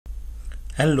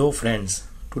Hello friends,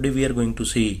 today we are going to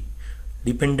see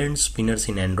dependent spinners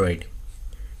in Android.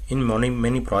 In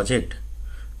many projects,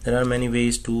 there are many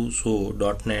ways to show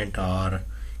 .NET or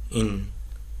in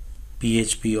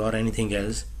PHP or anything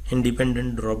else in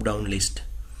dependent drop-down list.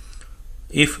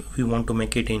 If we want to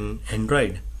make it in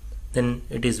Android, then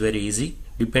it is very easy.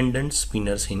 Dependent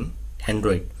spinners in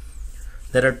Android.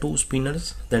 There are two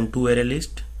spinners, then two array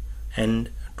list and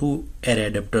two array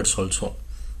adapters also.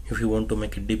 If you want to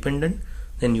make it dependent,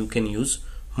 then you can use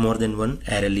more than one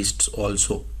array lists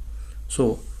also.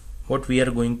 So what we are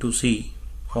going to see,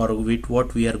 or with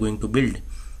what we are going to build,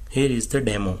 here is the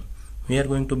demo. We are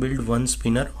going to build one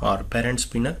spinner or parent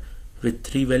spinner with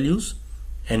three values: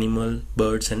 animal,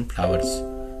 birds and flowers,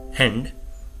 and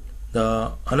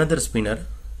the another spinner,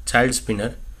 child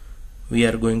spinner, we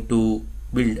are going to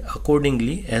build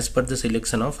accordingly as per the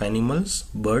selection of animals,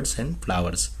 birds and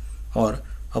flowers, or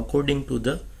according to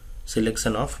the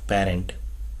selection of parent.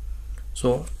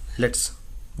 So let's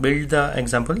build the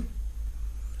example.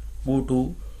 Go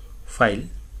to file,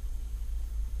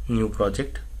 new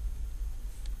project,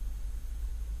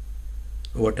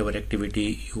 whatever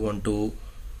activity you want to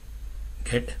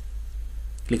get,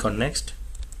 click on next,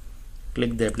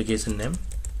 click the application name,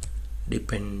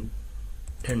 dependent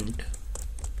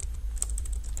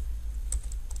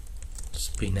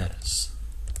spinners,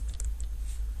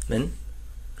 then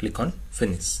click on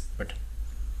finish button.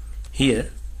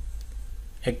 Here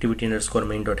activity underscore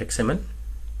main.xml.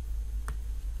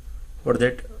 For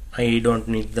that I don't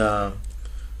need the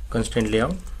constraint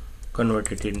layout,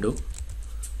 convert it into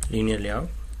linear layout,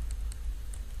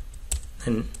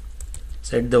 and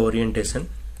set the orientation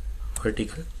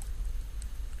vertical.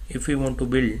 If we want to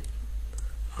build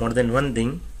more than one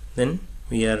thing, then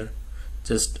we are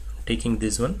just taking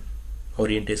this one,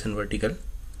 orientation vertical,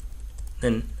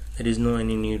 then there is no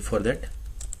any need for that.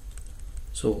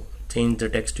 So change the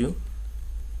text view,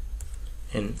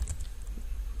 and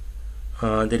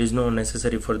there is no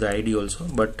necessary for the ID also,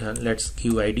 but let's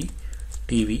give ID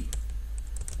TV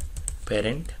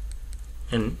parent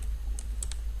and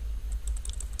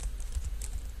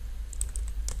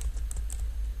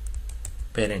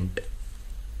parent.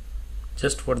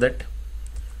 Just for that,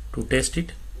 to test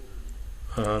it,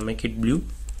 make it blue,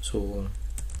 so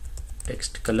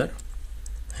text color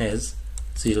has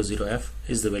 00F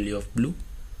is the value of blue,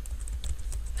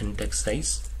 and text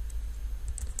size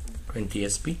 20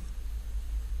 SP,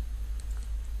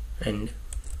 and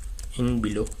in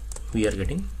below we are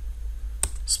getting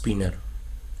spinner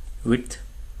width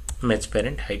match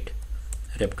parent height,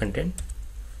 rep content,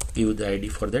 give the ID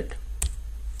for that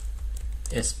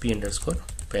SP underscore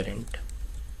parent.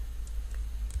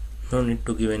 No need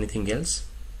to give anything else.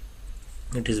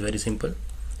 It is very simple.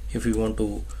 If you want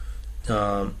to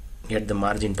get the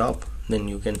margin top, then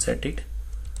you can set it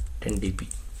 10 dp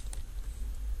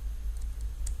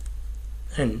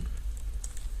and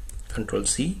Control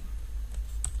C.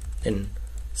 Then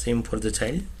same for the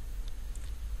child,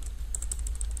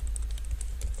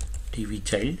 TV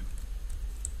child,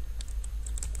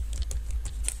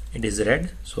 it is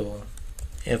red, so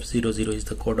F00 is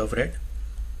the code of red,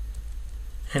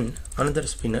 and another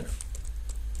spinner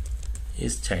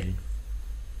is child,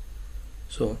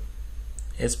 so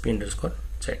SP underscore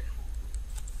child.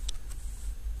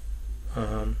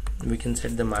 We can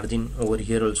set the margin over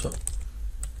here also.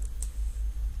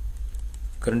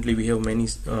 Currently we have many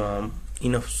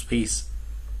enough space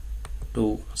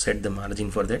to set the margin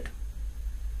for that.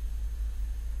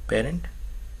 Parent,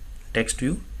 text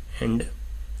view and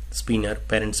spinner,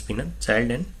 parent spinner,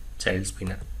 child and child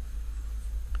spinner.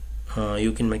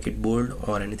 You can make it bold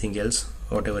or anything else,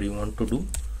 whatever you want to do.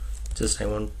 Just I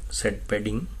want set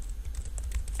padding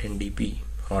 10 dp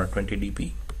or 20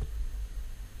 dp.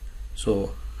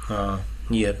 So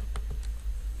here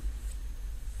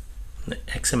the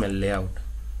XML layout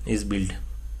is built.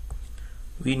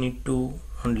 We need to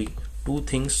only two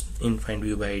things in find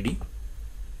view by ID,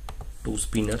 two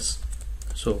spinners.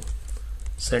 So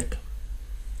set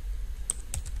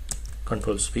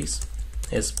control space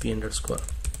SP underscore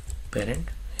parent,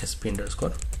 SP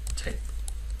underscore child.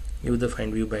 Give the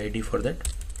find view by ID for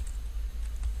that,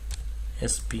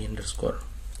 SP underscore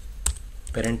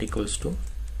parent equals to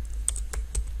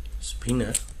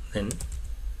spinner, then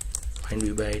find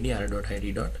view by ID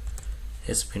r.id dot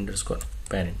SP underscore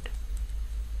parent,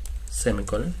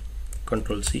 semicolon,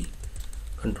 Control C,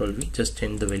 Control V, just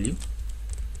change the value,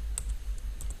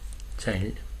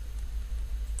 child,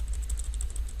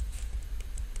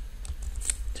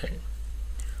 child.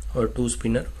 Our two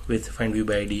spinner with find view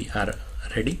by ID are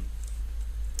ready.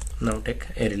 Now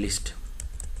take array list,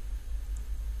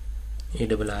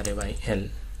 ARRAYL,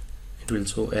 it will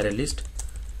show array list.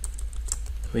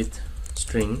 with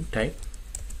string type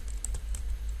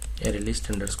ArrayList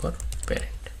underscore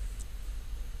parent.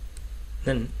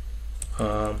 Then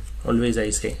always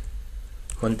I say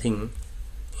one thing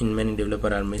in many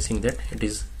developers are missing, that it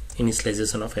is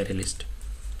initialization of ArrayList.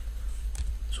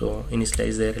 So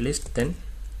initialize the ArrayList, then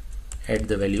add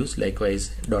the values.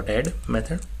 Likewise .add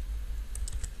method,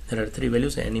 there are three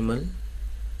values: animals,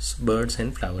 birds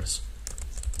and flowers.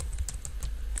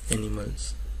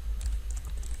 Animals,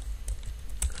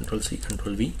 Control C,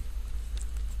 Control V,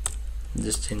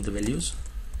 just change the values,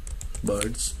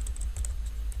 birds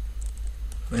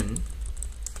and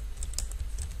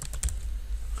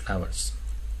flowers.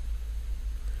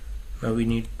 Now we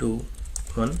need to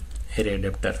one array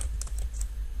adapter.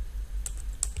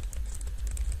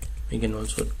 We can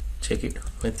also check it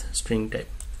with string type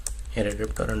array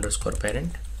adapter underscore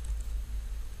parent.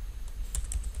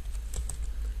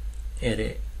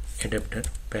 Array adapter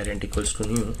parent equals to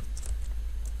new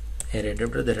array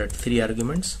adapter. There are three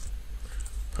arguments.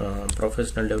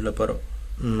 Professional developer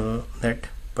know that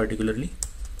particularly.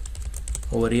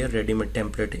 Over here ready-made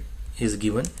template is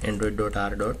given,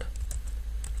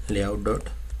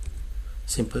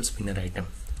 android.r.layout.simple spinner item,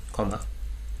 comma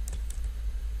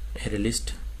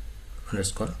ArrayList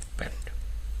underscore parent.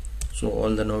 So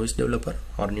all the novice developer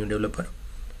or new developer,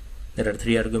 there are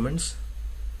three arguments.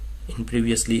 In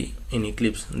previously in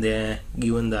Eclipse they are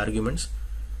given the arguments.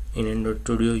 In Android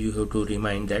Studio you have to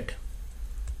remind that.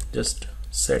 Just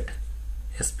set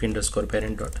sp underscore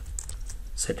parent dot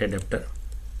set adapter,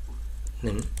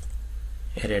 then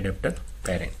array adapter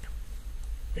parent.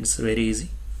 It's very easy.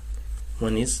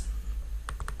 One is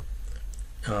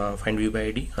find view by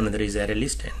ID, another is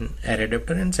ArrayList and array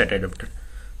adapter and set adapter.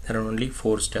 There are only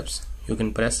 4 steps. You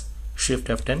can press Shift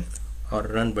F10 or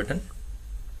run button,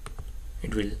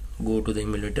 it will go to the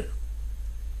emulator,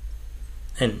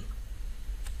 and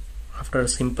after a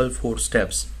simple 4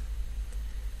 steps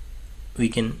we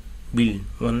can build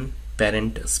one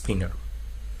parent spinner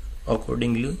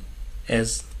accordingly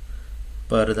as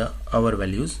per the our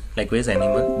values, likewise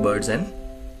animal, birds and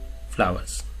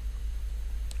flowers.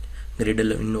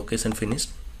 Gradle invocation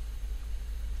finished.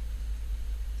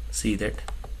 See that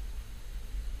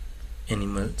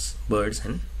animals, birds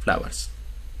and flowers.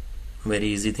 Very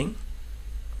easy thing.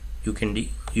 You can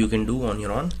do on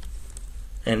your own.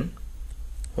 And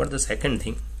for the second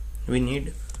thing, we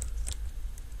need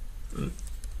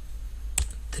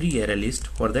 3 array list.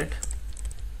 For that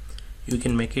you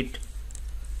can make it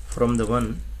from the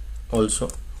one also,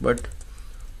 but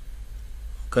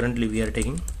currently we are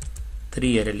taking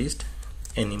 3 array list.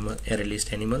 Array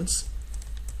list animals,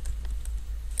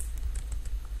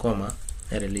 comma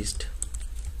array list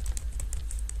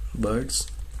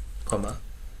birds, comma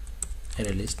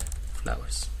array list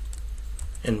flowers,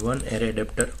 and one array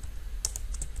adapter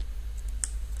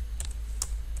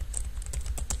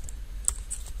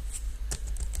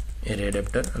array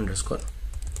adapter underscore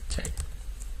child.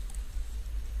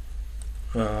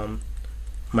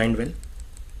 Mind well,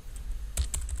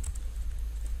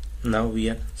 now we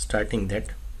are starting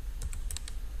that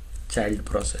child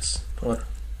process or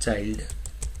child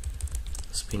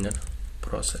spinner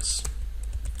process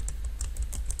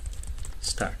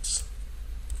starts,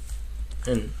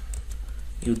 and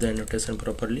use the annotation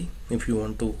properly if you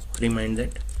want to remind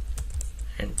that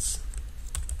ends,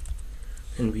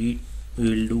 and we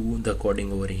will do the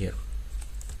coding over here.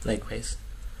 Likewise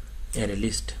array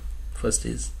list, first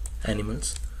is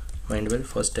animals. Mind well,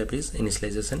 first step is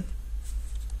initialization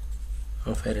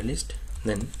of array list,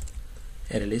 then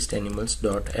array list animals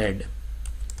dot add,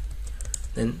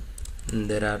 then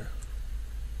there are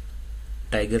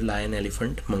tiger, lion,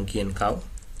 elephant, monkey and cow.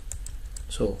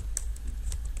 So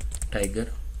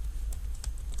tiger,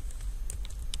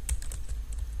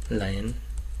 lion,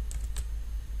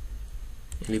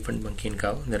 elephant, monkey and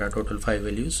cow. There are total 5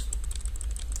 values: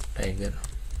 tiger,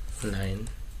 lion,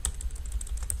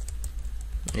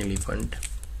 elephant,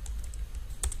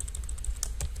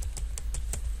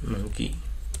 monkey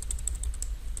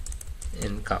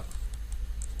and cow.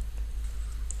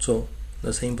 So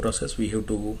the same process we have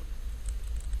to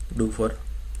do for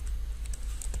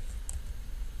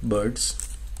birds.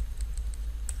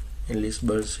 List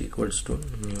birds equals to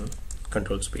new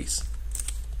control space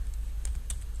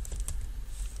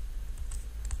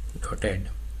dot add.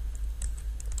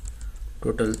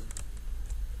 Total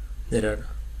there are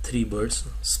 3 birds: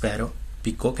 sparrow,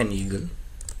 peacock and eagle.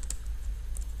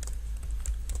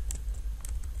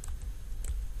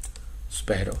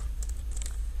 Sparrow,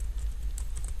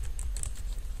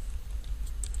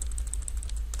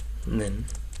 then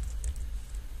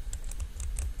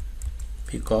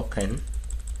peacock and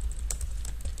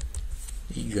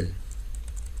eagle.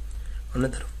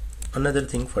 Another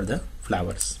thing for the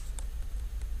flowers,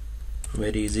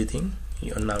 very easy thing.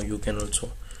 Now you can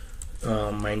also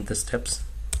mind the steps.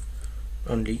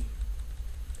 Only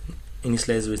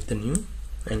initialize with the new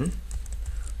and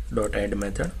dot add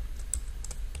method,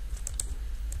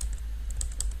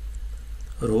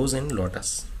 rose and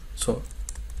lotus. So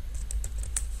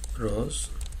rose,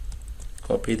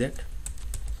 copy that,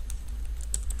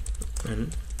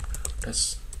 and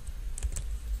lotus.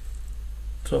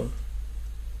 So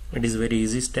it is very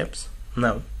easy steps.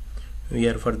 Now we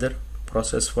are further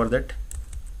process for that,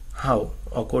 how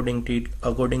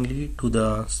accordingly to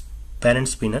the parent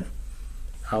spinner,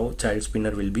 how child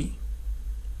spinner will be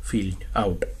filled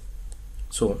out.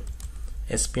 So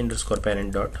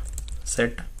sp_parent dot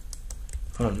set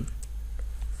on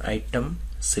item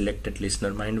selected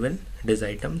listener. Mind well, it is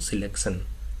item selection,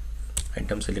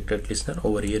 item selected listener.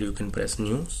 Over here you can press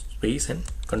new space and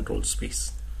control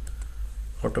space.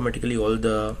 Automatically all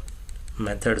the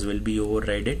methods will be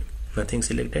overridden, nothing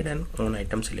selected and on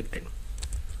item selected.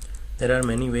 There are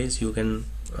many ways you can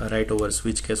write over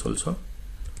switch case also,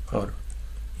 or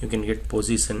you can get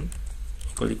position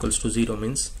equals to 0,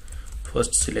 means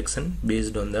first selection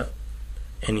based on the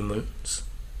animals.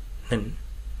 Then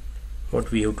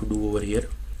what we have to do over here,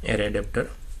 array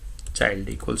adapter child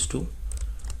equals to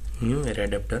new array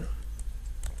adapter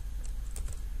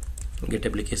get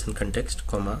application context,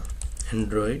 comma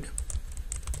android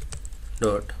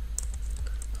dot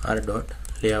r dot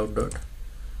layout dot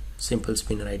simple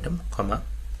spinner item, comma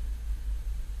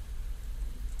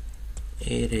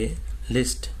array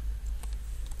list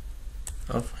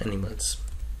of animals.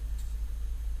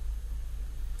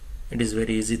 It is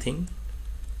very easy thing.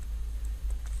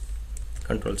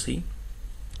 Control C,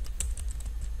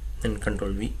 then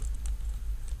Control V,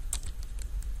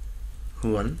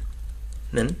 1,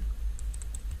 then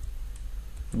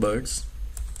birds,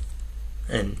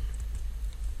 and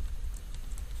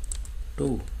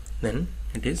 2, then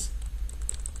it is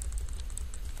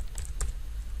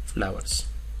flowers.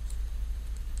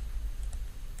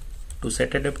 To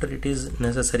set adapter, it is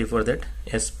necessary for that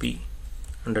sp_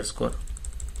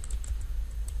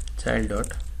 child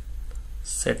dot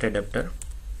set adapter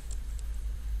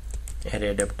array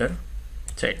adapter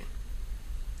child.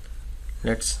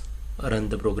 Let's run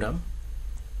the program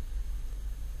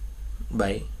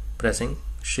by pressing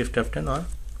Shift F10 or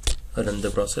run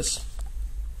the process.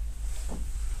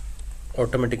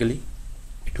 Automatically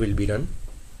it will be run.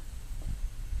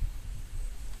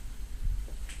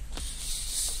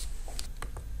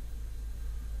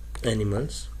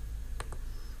 Animals,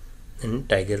 and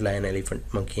tiger, lion, elephant,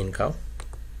 monkey and cow.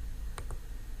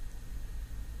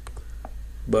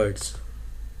 Birds,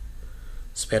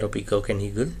 sparrow, peacock and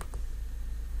eagle.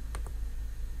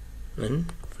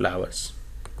 And flowers,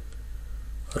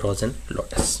 rose and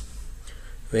lotus.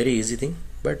 Very easy thing,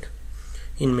 but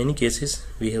in many cases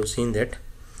we have seen that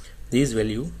these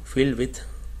value filled with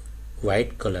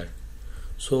white color.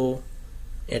 So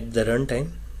at the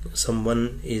runtime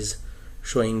someone is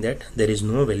showing that there is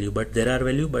no value, but there are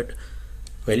value, but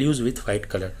values with white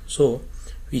color. So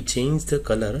we change the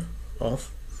color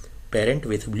of parent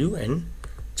with blue and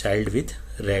child with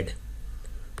red.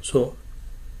 So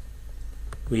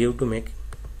we have to make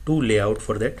two layout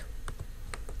for that.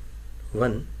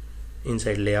 One,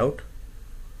 inside layout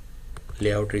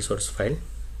resource file,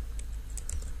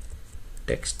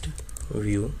 text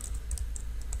view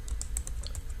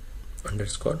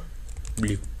underscore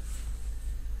blue.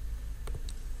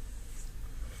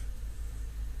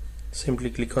 Simply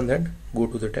click on that, go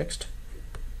to the text,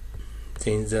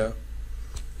 change the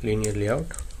linear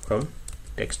layout from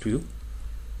text view.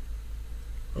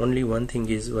 Only one thing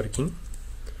is working,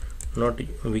 not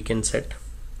we can set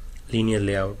linear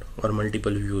layout or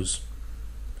multiple views.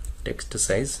 Text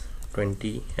size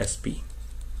 20 sp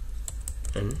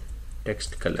and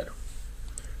text color,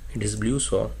 it is blue,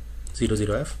 so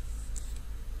 00f.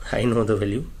 I know the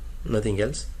value, nothing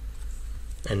else.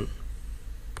 And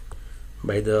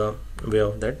by the way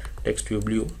of that text view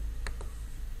blue,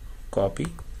 copy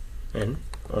and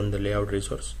on the layout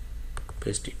resource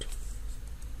paste it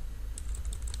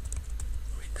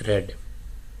with red.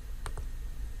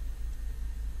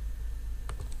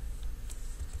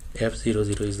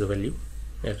 F00 is the value,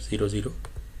 F00,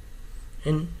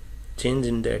 and change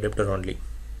in the adapter only.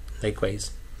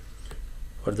 Likewise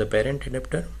for the parent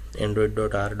adapter,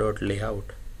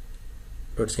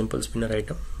 android.r.layout.simple spinner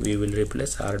item, we will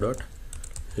replace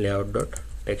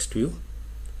r.layout.textView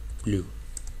blue.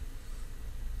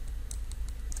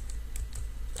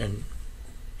 And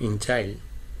in child,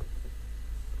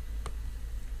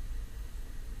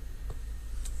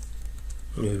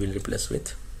 we will replace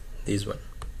with this one,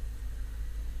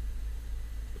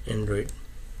 Android,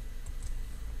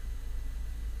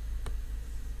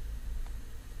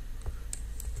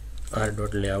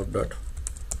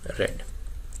 r.layout.red,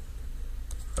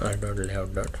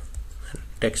 r.layout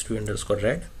text view underscore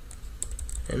red,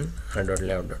 and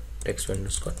r.layout.text view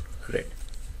underscore red,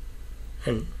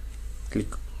 and click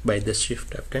by the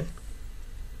shift F10.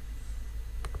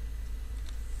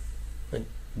 The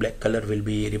black color will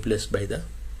be replaced by the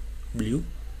blue,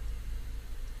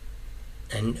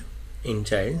 and in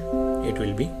child it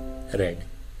will be red.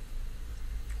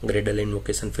 Gradle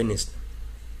invocation finished.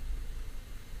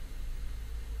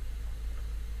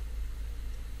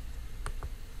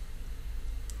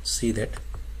 See that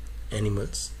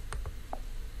animals: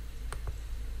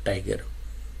 tiger,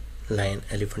 lion,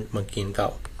 elephant, monkey, and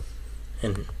cow,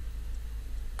 and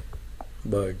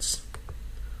birds: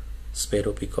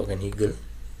 sparrow, peacock, and eagle,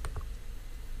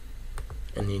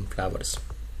 and in flowers: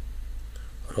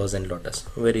 rose and lotus.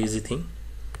 Very easy thing.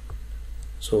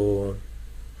 So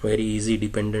very easy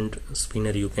dependent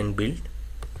spinner you can build,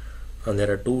 and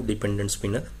there are two dependent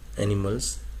spinner: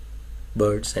 animals,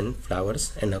 birds, and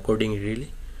flowers, and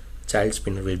accordingly child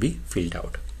spinner will be filled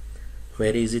out.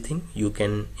 Very easy thing, you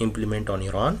can implement on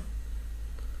your own.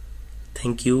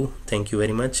 Thank you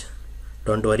very much.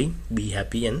 Don't worry, be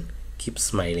happy and keep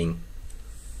smiling.